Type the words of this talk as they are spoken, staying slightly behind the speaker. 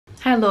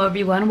Hello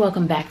everyone,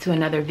 welcome back to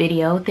another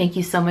video. Thank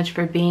you so much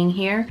for being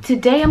here.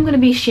 Today I'm going to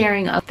be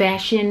sharing a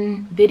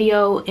fashion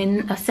video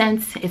in a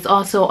sense. It's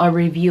also a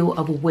review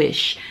of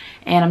Wish.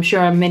 And I'm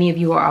sure many of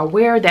you are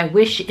aware that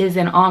Wish is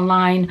an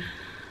online,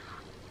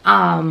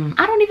 I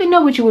don't even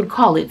know what you would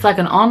call it. It's like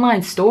an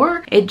online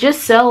store. It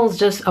just sells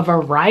just a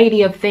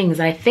variety of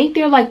things. I think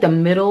they're like the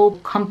middle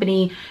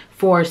company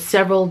for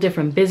several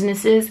different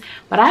businesses,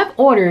 but I've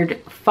ordered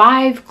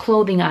 5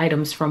 clothing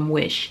items from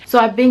Wish. So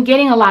I've been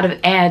getting a lot of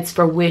ads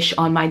for Wish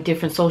on my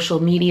different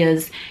social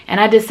medias,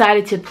 and I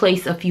decided to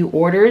place a few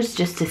orders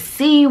just to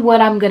see what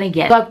I'm gonna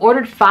get. So I've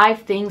ordered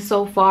 5 things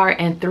so far,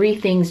 and 3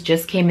 things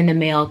just came in the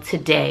mail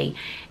today.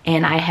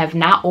 And I have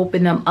not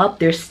opened them up.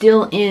 They're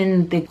still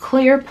in the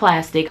clear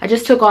plastic. I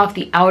just took off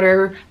the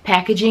outer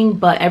packaging,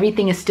 but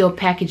everything is still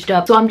packaged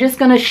up. So I'm just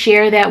gonna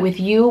share that with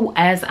you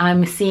as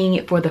I'm seeing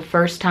it for the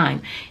first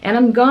time. And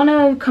I'm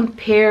gonna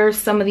compare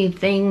some of the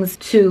things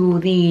to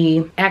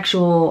the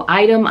actual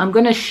item. I'm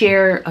gonna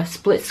share a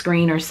split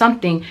screen or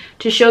something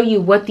to show you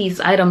what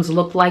these items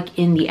look like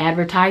in the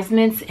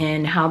advertisements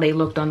and how they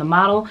looked on the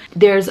model.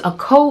 There's a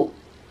coat,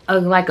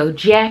 like a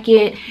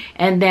jacket,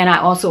 and then I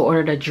also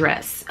ordered a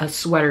dress, a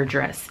sweater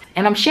dress.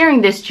 And I'm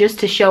sharing this just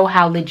to show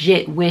how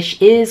legit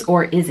Wish is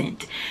or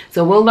isn't.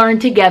 So we'll learn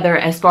together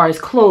as far as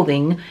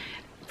clothing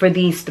for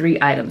these 3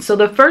 items. So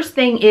the first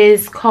thing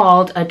is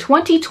called a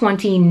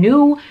 2020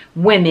 New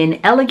Women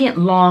Elegant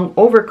Long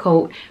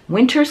Overcoat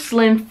Winter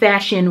Slim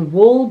Fashion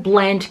Wool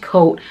Blend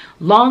Coat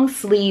Long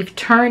Sleeve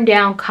Turn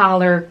Down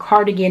Collar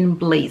Cardigan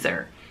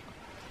Blazer.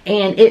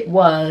 And it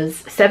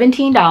was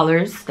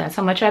 $17. That's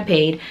how much I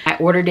paid. I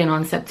ordered it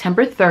on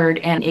September 3rd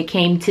and it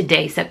came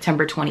today,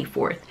 September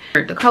 24th.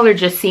 The color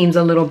just seems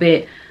a little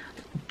bit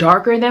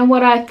darker than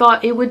what I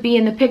thought it would be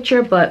in the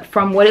picture, but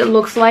from what it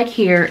looks like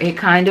here, it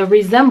kind of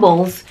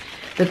resembles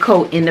the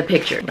coat in the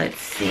picture.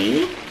 Let's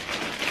see.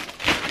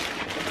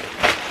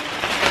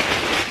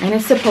 And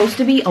it's supposed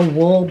to be a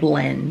wool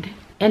blend.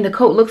 And the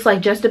coat looks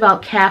like just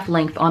about calf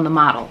length on the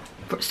model.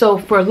 So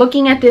for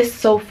looking at this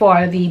so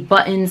far, the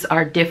buttons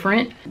are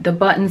different. The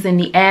buttons in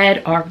the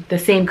ad are the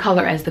same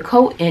color as the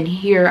coat, and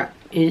here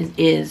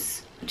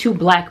is 2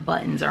 black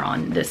buttons are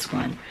on this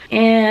one.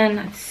 And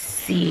let's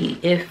see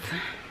if,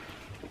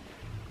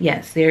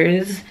 yes, there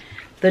is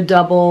the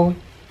double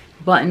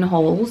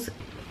buttonholes,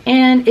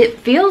 and it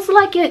feels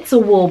like it's a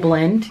wool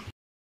blend.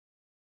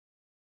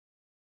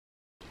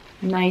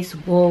 Nice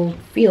wool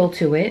feel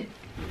to it.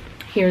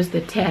 Here's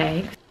the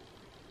tag.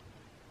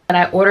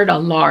 I ordered a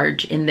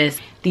large in this.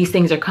 These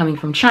things are coming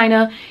from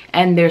China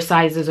and their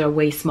sizes are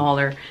way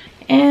smaller,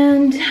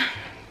 and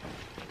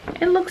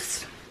it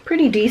looks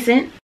pretty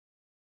decent.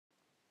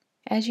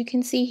 As you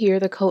can see here,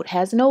 the coat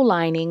has no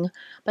lining,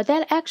 but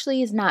that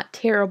actually is not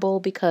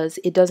terrible because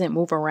it doesn't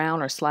move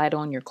around or slide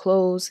on your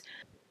clothes.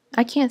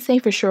 I can't say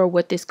for sure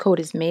what this coat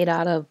is made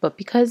out of, but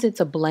because it's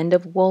a blend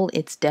of wool,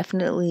 it's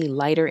definitely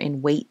lighter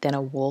in weight than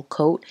a wool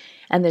coat,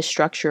 and the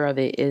structure of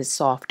it is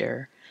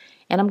softer.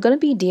 And I'm going to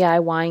be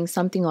DIYing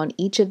something on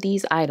each of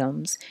these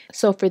items.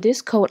 So for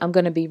this coat, I'm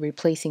going to be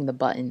replacing the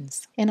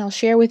buttons. And I'll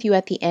share with you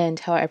at the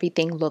end how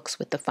everything looks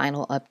with the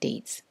final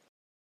updates.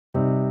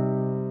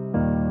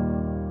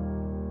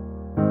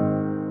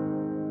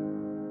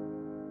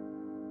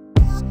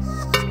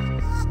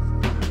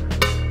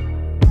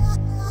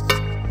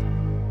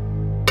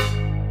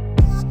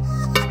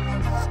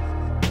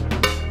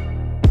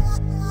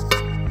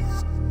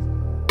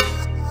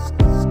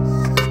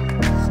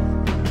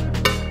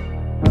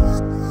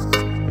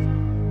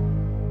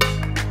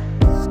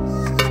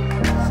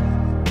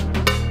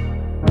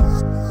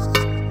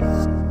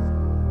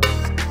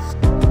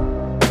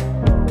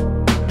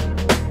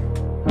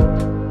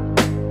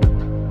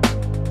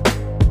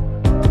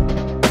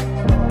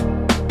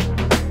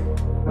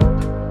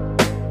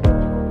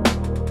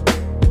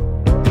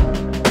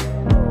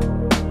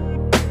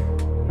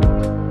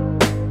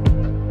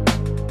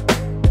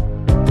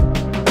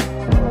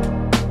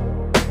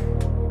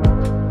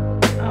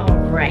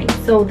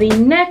 So the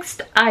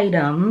next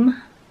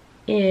item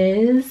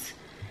is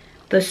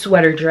the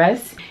sweater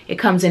dress. It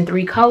comes in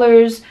 3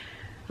 colors,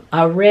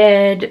 a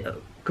red,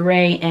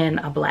 gray, and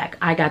a black.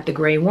 I got the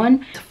gray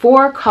one.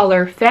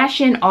 4-color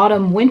fashion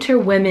autumn winter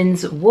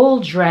women's wool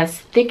dress,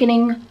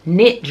 thickening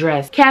knit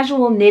dress,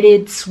 casual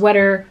knitted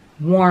sweater,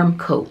 warm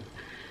coat.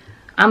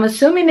 I'm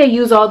assuming they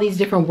use all these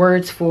different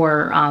words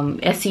for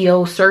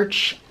SEO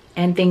search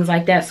and things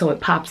like that, so it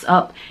pops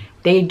up.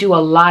 They do a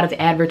lot of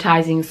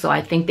advertising, so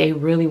I think they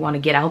really want to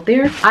get out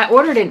there. I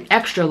ordered an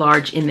extra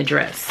large in the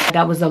dress.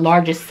 That was the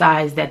largest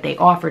size that they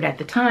offered at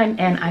the time,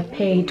 and I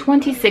paid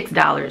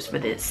 $26 for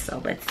this. So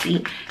let's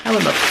see how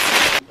it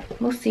looks.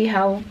 We'll see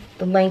how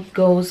the length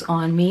goes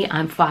on me.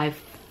 I'm 5'5",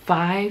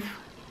 5'4",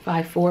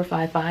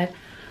 5'5".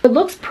 It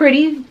looks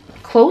pretty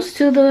close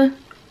to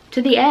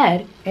the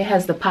ad. It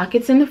has the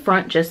pockets in the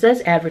front, just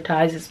as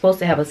advertised. It's supposed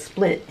to have a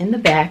split in the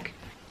back,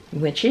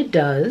 which it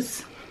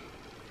does.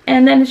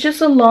 And then it's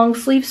just a long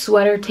sleeve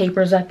sweater,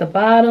 tapers at the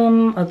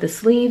bottom of the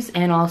sleeves,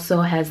 and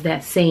also has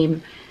that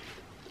same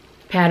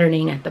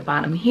patterning at the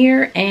bottom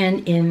here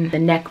and in the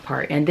neck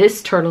part. And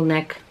this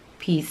turtleneck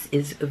piece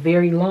is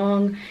very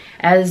long.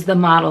 As the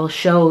model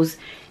shows,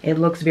 it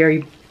looks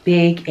very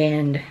big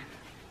and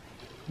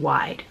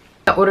wide.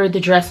 I ordered the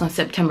dress on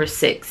September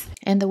 6th.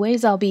 And the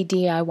ways I'll be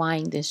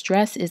DIYing this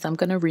dress is I'm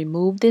going to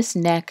remove this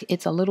neck.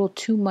 It's a little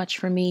too much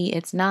for me.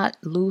 It's not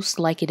loose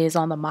like it is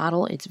on the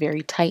model. It's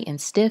very tight and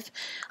stiff.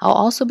 I'll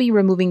also be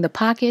removing the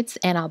pockets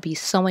and I'll be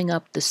sewing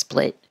up the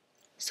split.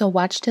 So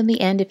watch till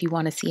the end if you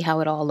want to see how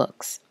it all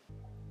looks.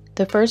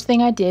 The first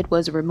thing I did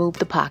was remove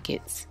the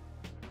pockets.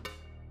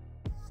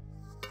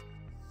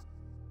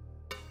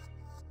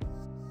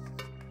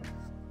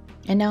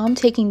 And now I'm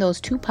taking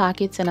those two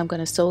pockets and I'm going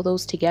to sew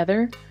those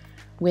together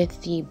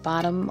with the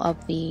bottom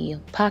of the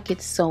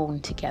pockets sewn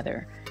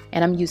together,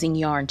 and I'm using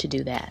yarn to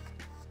do that.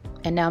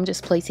 And now I'm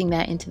just placing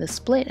that into the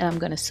split and I'm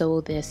going to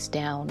sew this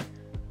down.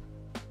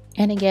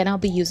 And again, I'll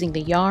be using the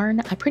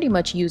yarn. I pretty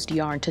much used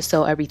yarn to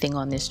sew everything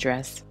on this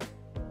dress.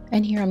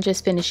 And here I'm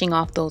just finishing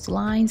off those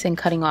lines and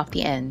cutting off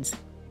the ends.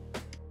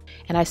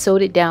 And I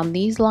sewed it down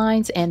these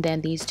lines and then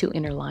these two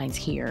inner lines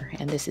here,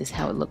 and this is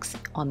how it looks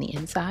on the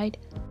inside.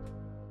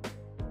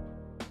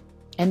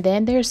 And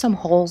then there's some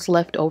holes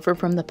left over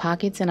from the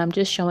pockets, and I'm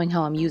just showing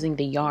how I'm using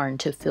the yarn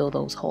to fill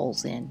those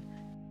holes in.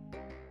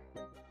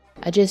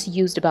 I just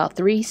used about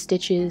 3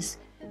 stitches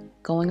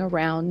going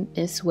around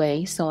this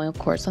way, sewing of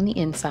course on the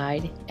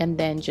inside, and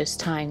then just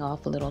tying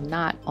off a little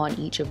knot on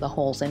each of the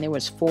holes, and there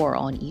was 4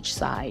 on each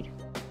side.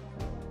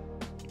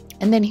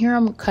 And then here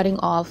I'm cutting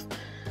off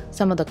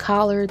some of the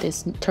collar,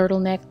 this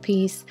turtleneck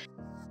piece.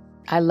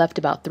 I left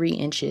about 3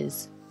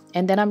 inches.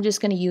 And then I'm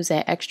just going to use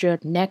that extra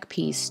neck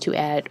piece to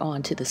add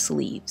on to the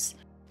sleeves.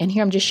 And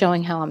here I'm just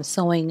showing how I'm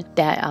sewing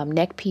that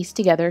neck piece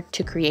together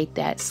to create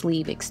that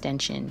sleeve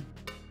extension.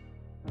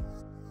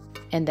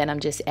 And then I'm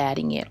just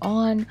adding it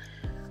on,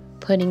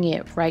 putting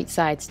it right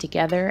sides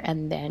together,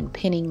 and then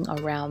pinning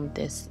around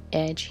this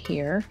edge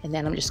here. And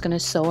then I'm just going to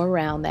sew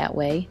around that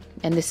way.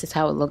 And this is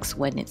how it looks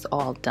when it's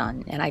all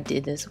done. And I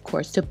did this, of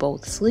course, to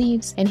both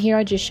sleeves. And here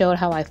I just showed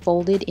how I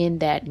folded in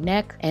that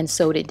neck and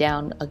sewed it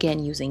down,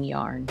 again using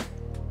yarn.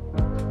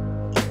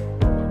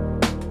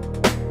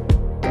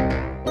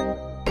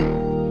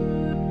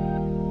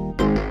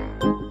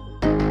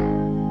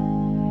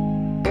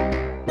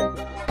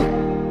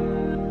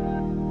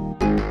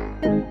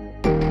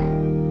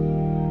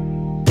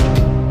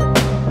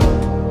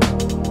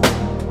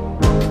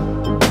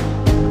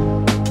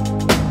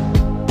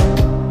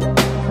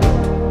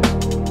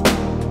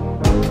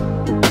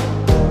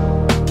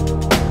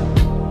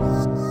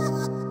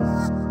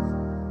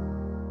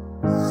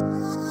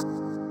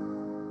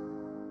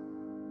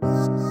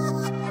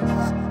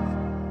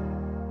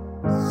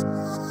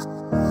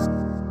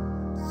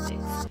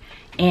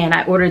 And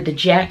I ordered the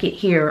jacket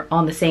here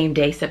on the same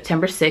day,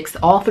 September 6th.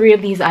 All 3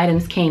 of these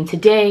items came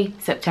today,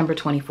 September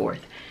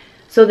 24th.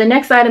 So the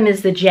next item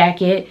is the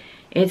jacket.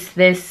 It's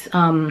this,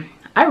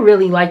 I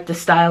really like the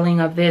styling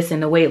of this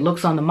and the way it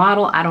looks on the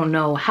model. I don't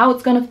know how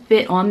it's gonna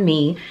fit on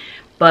me,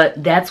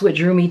 but that's what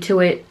drew me to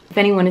it. If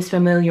anyone is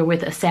familiar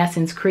with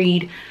Assassin's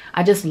Creed,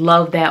 I just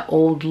love that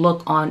old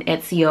look on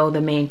Ezio,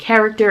 the main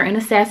character in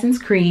Assassin's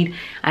Creed.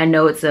 I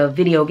know it's a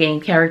video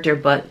game character,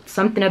 but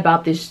something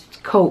about this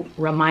coat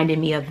reminded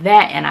me of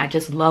that, and I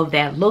just love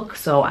that look,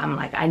 so I'm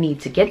like, I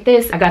need to get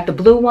this. I got the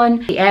blue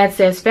one. The ad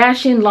says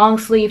fashion long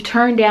sleeve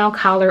turn down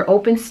collar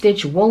open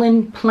stitch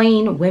woolen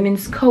plain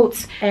women's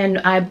coats, and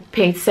I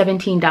paid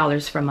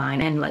 $17 for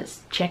mine, and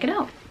let's check it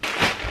out.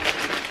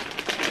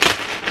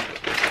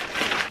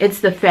 It's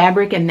the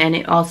fabric, and then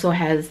it also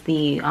has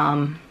the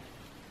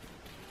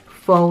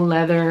faux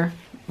leather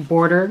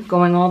border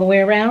going all the way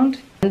around.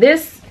 And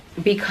this,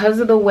 because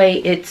of the way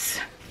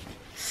it's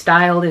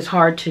styled, is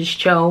hard to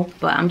show,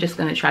 but I'm just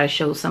going to try to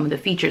show some of the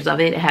features of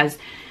it. It has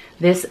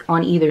this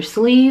on either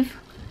sleeve,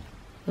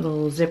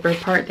 little zipper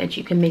part that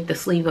you can make the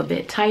sleeve a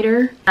bit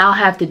tighter. I'll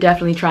have to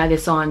definitely try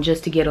this on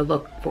just to get a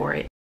look for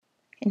it.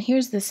 And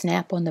here's the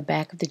snap on the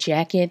back of the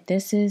jacket.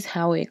 This is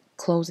how it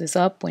closes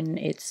up when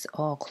it's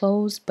all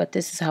closed, but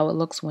this is how it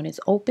looks when it's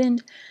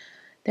opened.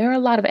 There are a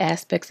lot of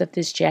aspects of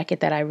this jacket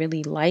that I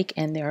really like,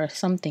 and there are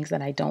some things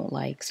that I don't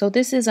like. So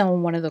this is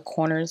on one of the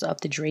corners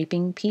of the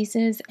draping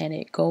pieces, and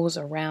it goes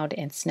around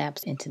and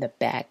snaps into the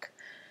back.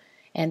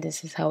 And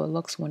this is how it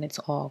looks when it's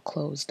all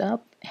closed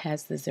up. It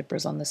has the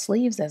zippers on the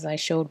sleeves, as I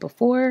showed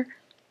before.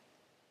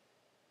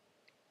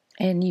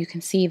 And you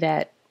can see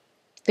that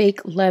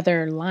fake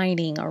leather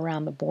lining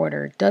around the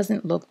border.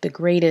 Doesn't look the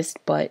greatest,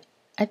 but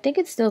I think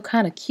it's still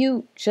kind of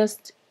cute.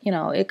 Just, you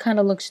know, it kind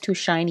of looks too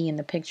shiny in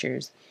the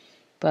pictures,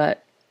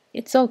 but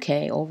it's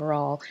okay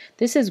overall.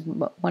 This is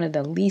one of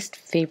the least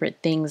favorite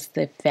things.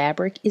 The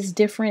fabric is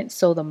different,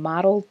 so the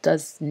model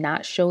does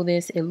not show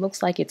this. It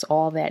looks like it's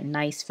all that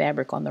nice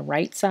fabric on the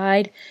right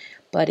side,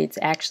 but it's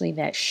actually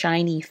that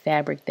shiny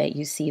fabric that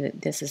you see.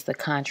 That this is the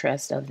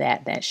contrast of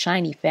that. That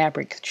shiny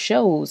fabric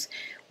shows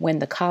when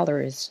the collar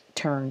is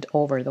turned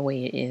over the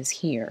way it is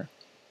here,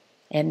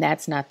 and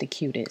that's not the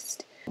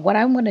cutest. What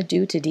I'm going to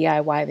do to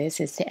DIY this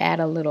is to add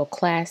a little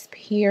clasp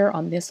here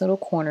on this little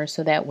corner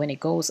so that when it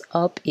goes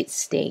up, it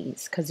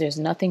stays, because there's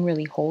nothing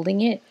really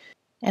holding it.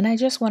 And I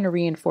just want to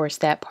reinforce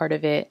that part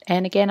of it.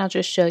 And again, I'll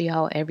just show you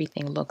how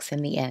everything looks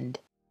in the end.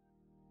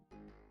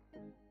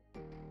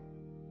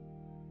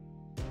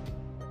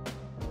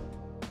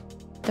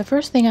 The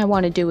first thing I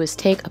want to do is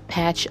take a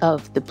patch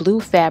of the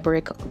blue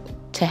fabric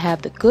to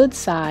have the good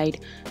side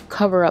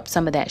cover up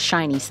some of that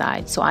shiny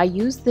side. So I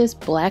used this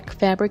black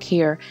fabric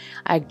here.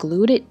 I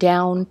glued it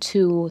down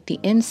to the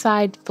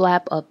inside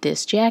flap of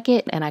this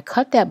jacket and I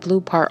cut that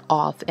blue part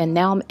off, and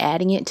now I'm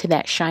adding it to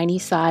that shiny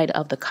side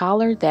of the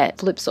collar that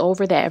flips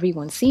over that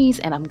everyone sees,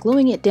 and I'm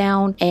gluing it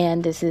down,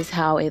 and this is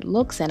how it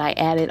looks. And I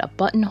added a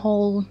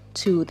buttonhole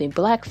to the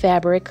black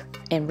fabric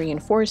and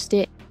reinforced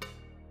it.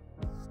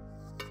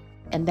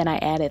 And then I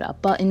added a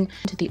button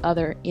to the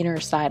other inner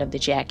side of the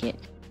jacket.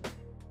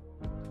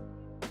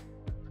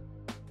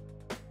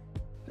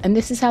 And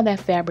this is how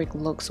that fabric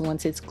looks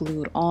once it's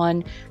glued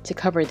on to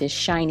cover this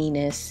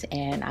shininess,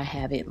 and I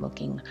have it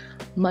looking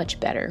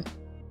much better.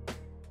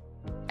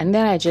 And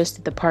then I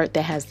adjusted the part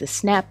that has the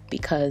snap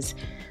because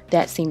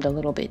that seemed a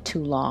little bit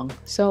too long.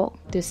 So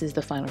this is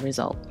the final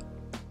result.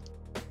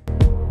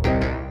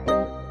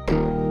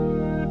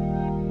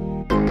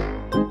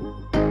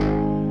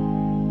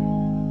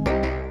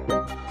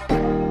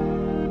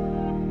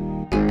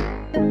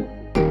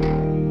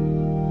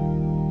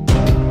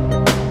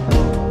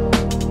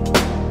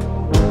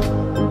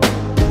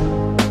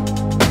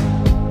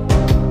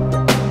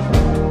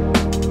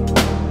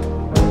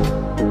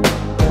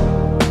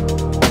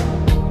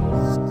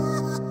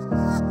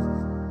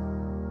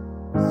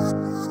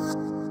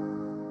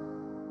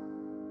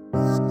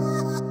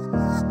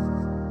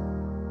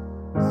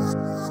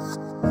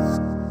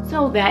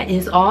 So that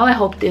is all. I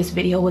hope this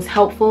video was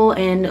helpful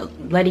in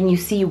letting you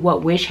see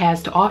what Wish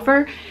has to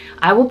offer.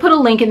 I will put a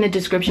link in the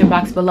description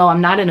box below.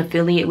 I'm not an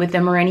affiliate with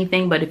them or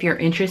anything, but if you're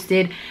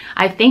interested,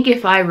 I think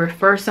if I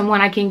refer someone,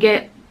 I can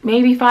get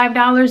maybe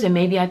 $5, and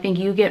maybe I think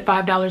you get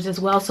 $5 as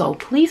well. So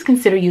please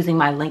consider using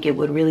my link. It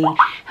would really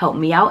help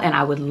me out and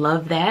I would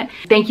love that.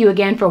 Thank you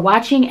again for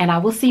watching, and I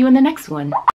will see you in the next one.